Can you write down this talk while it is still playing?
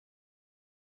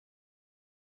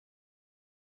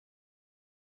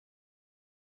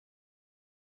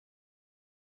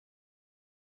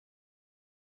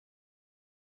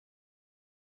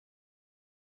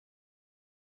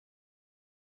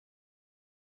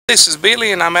This is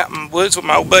Billy and I'm out in the woods with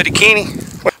my old buddy Kenny.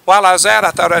 While I was out,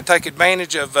 I thought I'd take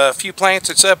advantage of a few plants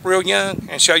that's up real young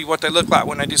and show you what they look like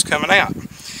when they're just coming out.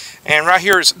 And right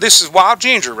here this is wild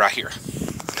ginger right here.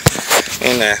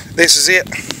 And this is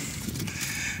it.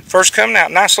 First coming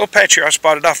out, nice little patch here. I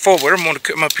spotted off forward. I'm going to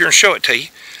come up here and show it to you.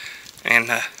 And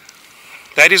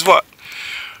that is what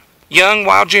young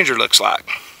wild ginger looks like.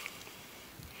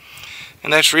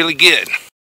 And that's really good.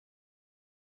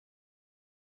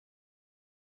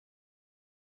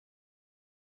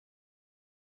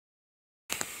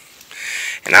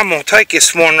 And I'm going to take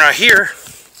this one right here.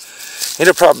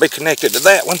 It'll probably be connected to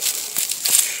that one.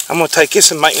 I'm going to take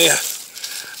this and make me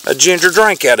a ginger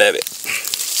drink out of it.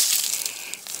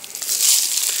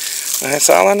 And that's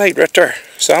all I need right there.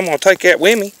 So I'm going to take that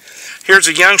with me. Here's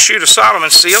a young shoot of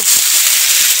Solomon seal.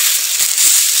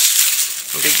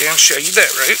 I'll dig down and show you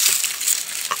that root.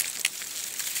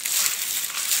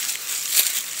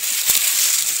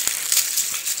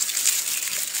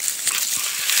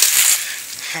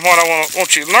 And what I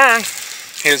want you to learn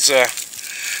is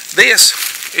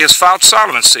this is false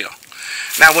Solomon seal.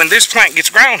 Now when this plant gets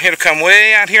grown, it'll come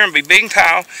way out here and be big and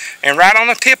tall, and right on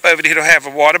the tip of it, it'll have a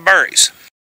wad of berries.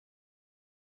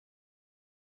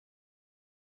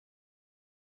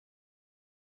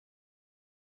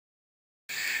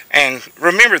 And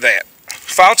remember that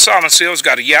false Solomon seal has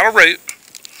got a yellow root.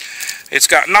 It's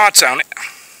got knots on it,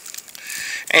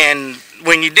 and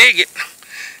when you dig it,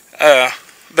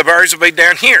 the berries will be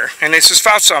down here, and this is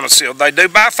false Solomon seal. They do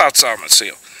buy false Solomon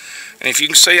seal, and if you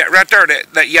can see it right there,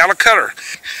 that yellow color.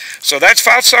 So that's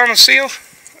false Solomon seal,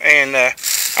 and I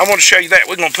want to show you that.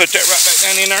 We're going to put that right back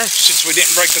down in there since we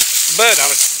didn't break the bud on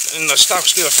it, and the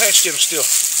stalk's still attached. It'll still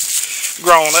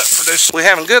growing up for this. We're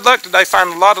having good luck today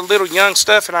finding a lot of little young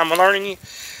stuff, and I'm learning you.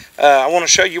 I want to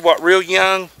show you what real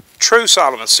young, true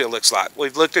Solomon seal looks like.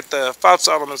 We've looked at the false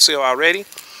Solomon seal already.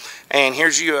 And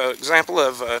here's you an example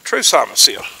of a true Solomon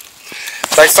seal.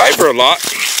 They favor a lot,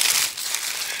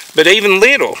 but even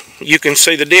little, you can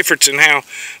see the difference in how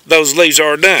those leaves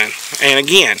are done. And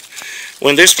again,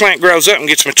 when this plant grows up and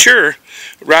gets mature,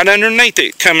 right underneath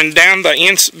it, coming down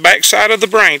the back side of the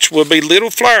branch, will be little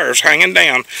flowers hanging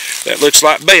down that looks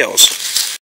like bells.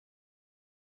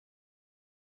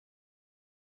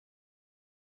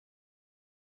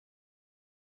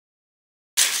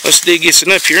 Let's dig this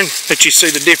one up here and let you see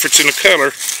the difference in the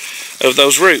color of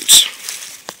those roots.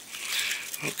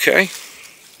 Okay.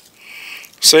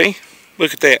 See?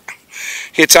 Look at that.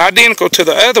 It's identical to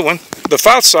the other one, the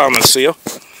false Solomon seal,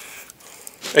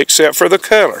 except for the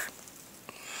color.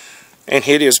 And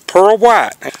it is pearl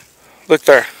white. Look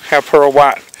there, how pearl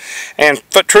white. And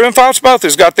true and false both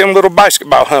has got them little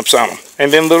basketball humps on them,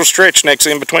 and them little stretch necks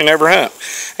in between every hump.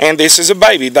 And this is a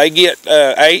baby. They get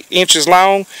 8 inches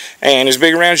long and as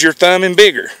big around as your thumb and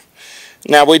bigger.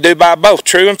 Now we do buy both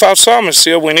true and false Solomon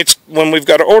seal when we've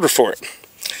got to order for it.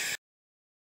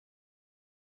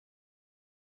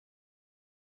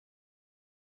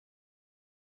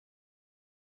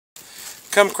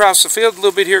 Come across the field a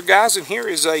little bit here, guys, and here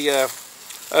is a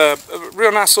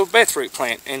real nice little Beth root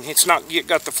plant, and it's not yet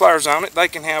got the flowers on it. They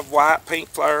can have white, pink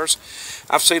flowers.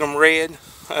 I've seen them red.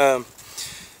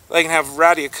 They can have a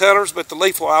variety of colors, but the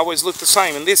leaf will always look the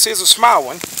same. And this is a small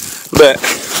one, but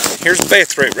here's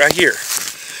Beth root right here.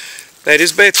 That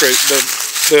is Beth root.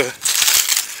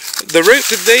 The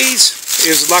root of these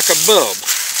is like a bulb.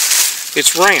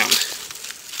 It's round.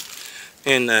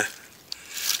 And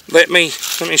let me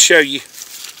show you.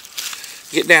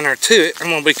 Get down there to it. I'm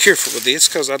going to be careful with this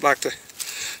because I'd like to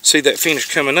see that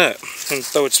finish coming up and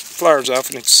throw its flowers off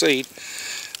and its seed.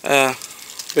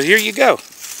 But here you go.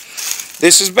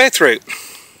 This is Beth root.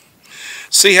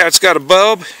 See how it's got a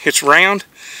bulb? It's round.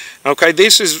 Okay,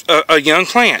 this is a young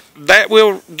plant. That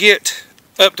will get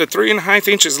up to 3.5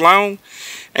 inches long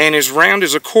and as round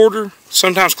as a quarter,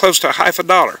 sometimes close to $half.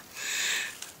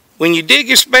 When you dig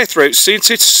this Beth root,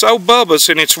 since it's so bulbous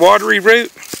and it's watery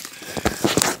root,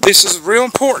 this is real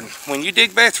important. When you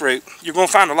dig Beth root, you're going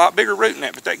to find a lot bigger root in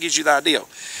that, but that gives you the idea.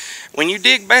 When you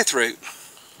dig Beth root,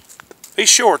 be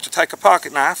sure to take a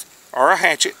pocket knife or a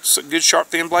hatchet, a good sharp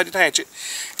thin bladed hatchet,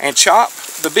 and chop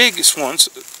the biggest ones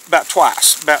about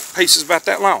twice, about pieces about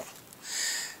that long.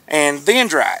 And then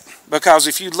dry it, because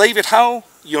if you leave it whole,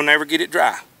 you'll never get it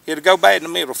dry. It'll go bad in the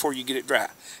middle before you get it dry,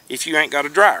 if you ain't got a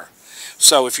dryer.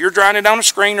 So if you're drying it on a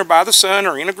screen or by the sun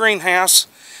or in a greenhouse,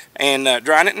 and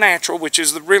drying it natural, which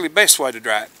is the really best way to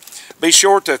dry it, be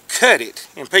sure to cut it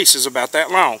in pieces about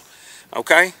that long.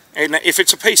 Okay? And if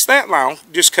it's a piece that long,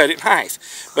 just cut it in half.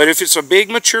 But if it's a big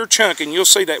mature chunk, and you'll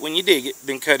see that when you dig it,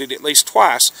 then cut it at least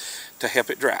twice to help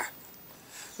it dry.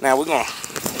 Now we're gonna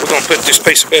put this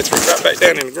piece of Beth root right back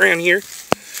down in the ground here.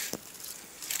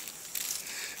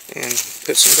 And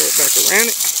put some dirt back around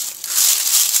it.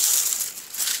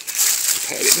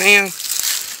 Pat it down.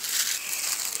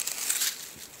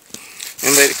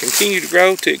 And let it continue to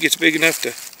grow till it gets big enough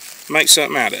to make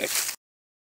something out of.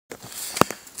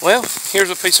 Well, here's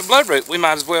a piece of bloodroot. We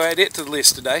might as well add it to the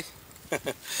list today.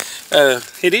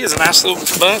 It is a nice little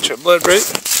bunch of bloodroot.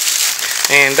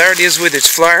 And there it is with its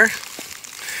flower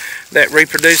that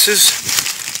reproduces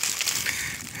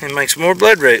and makes more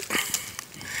bloodroot.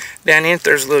 Down in it,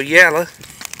 there's a little yellow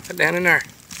down in there.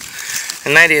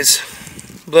 And that is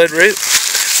bloodroot.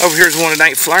 Over here is one that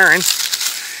ain't flowering.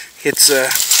 Its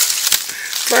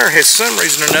flower has some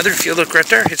reason or another, if you look right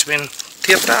there, it's been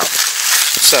tipped off.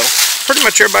 So, pretty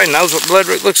much everybody knows what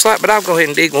bloodroot looks like, but I'll go ahead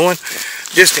and dig one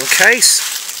just in case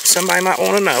somebody might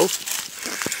want to know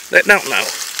that don't know.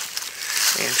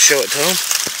 And show it to them.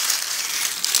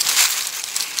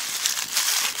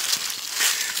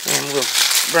 And we'll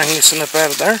bring this one up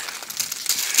out of there.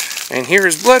 And here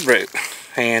is bloodroot.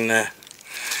 And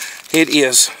it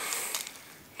is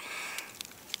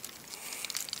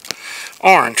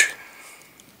orange.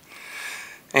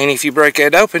 And if you break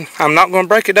it open, I'm not going to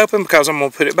break it open because I'm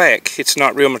going to put it back. It's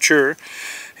not real mature.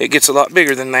 It gets a lot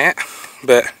bigger than that.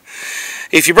 But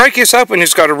if you break this open,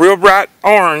 it's got a real bright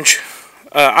orange,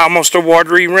 almost a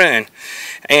watery run.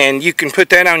 And you can put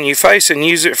that on your face and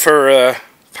use it for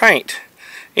paint.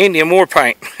 Indian war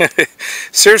paint.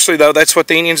 Seriously though, that's what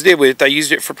the Indians did with it. They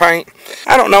used it for paint.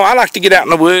 I don't know, I like to get out in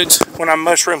the woods when I'm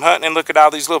mushroom hunting and look at all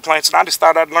these little plants, and I just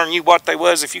thought I'd learn you what they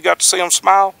was if you got to see them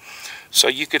smile, so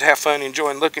you could have fun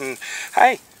enjoying looking.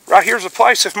 Hey, right here's a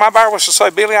place, if my buyer was to say,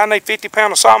 Billy, I need 50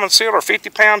 pounds of salmon seal or 50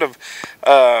 pounds of,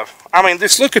 I mean,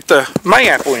 just look at the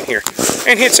mayapple in here.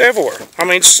 And it's everywhere. I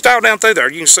mean, just dial down through there,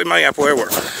 you can see mayapple everywhere.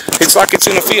 It's like it's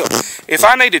in a field. If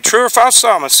I needed true or false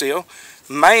salmon seal,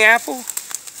 mayapple,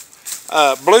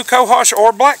 blue cohosh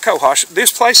or black cohosh,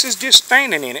 this place is just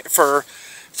standing in it for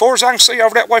far as I can see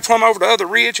over that way, plumb over the other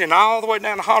ridge and all the way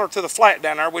down the holler to the flat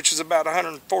down there, which is about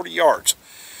 140 yards.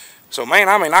 So man,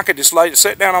 I mean, I could just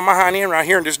sit down on my hind end right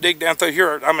here and just dig down through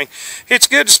here. I mean, it's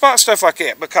good to spot stuff like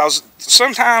that because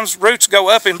sometimes roots go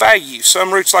up in value.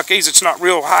 Some roots like these, it's not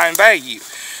real high in value.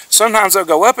 Sometimes they'll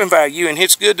go up in value, and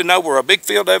it's good to know where a big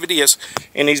field of it is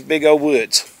in these big old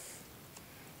woods.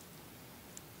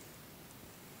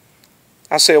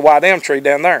 I see a white elm tree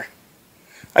down there.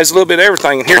 There's a little bit of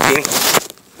everything in here, Kenny.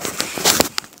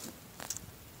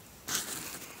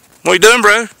 What you doing,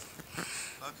 bro? Looking in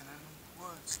the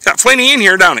woods. Got plenty in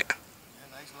here, don't it? Yeah,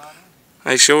 there's a lot in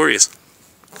here. It sure is.